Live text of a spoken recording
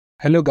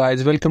Hello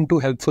guys, welcome to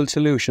Helpful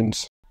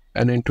Solutions.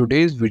 And in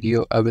today's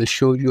video, I will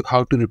show you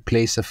how to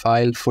replace a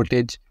file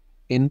footage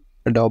in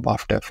Adobe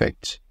After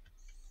Effects.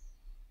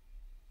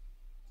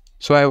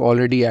 So I've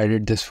already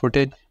added this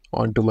footage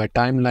onto my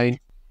timeline.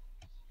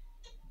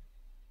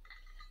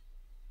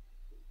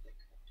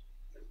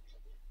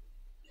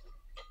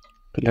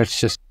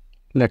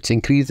 Let's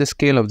increase the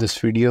scale of this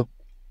video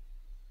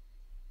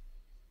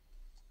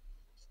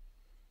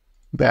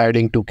by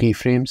adding 2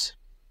 keyframes.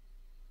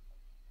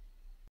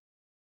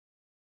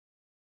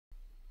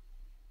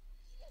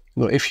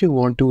 Now, if you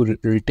want to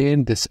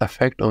retain this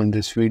effect on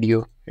this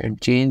video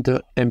and change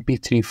the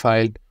MP3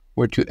 file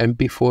to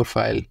MP4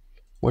 file,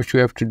 what you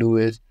have to do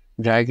is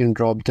drag and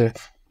drop the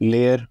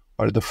layer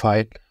or the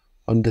file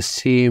on the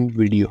same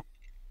video.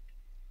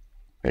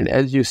 And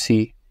as you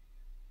see,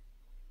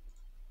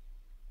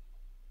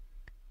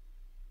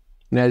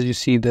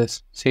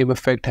 this same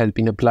effect has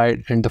been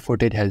applied and the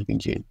footage has been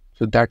changed.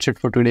 So that's it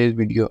for today's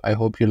video. I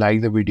hope you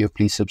like the video.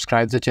 Please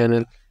subscribe the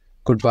channel.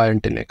 Goodbye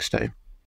until next time.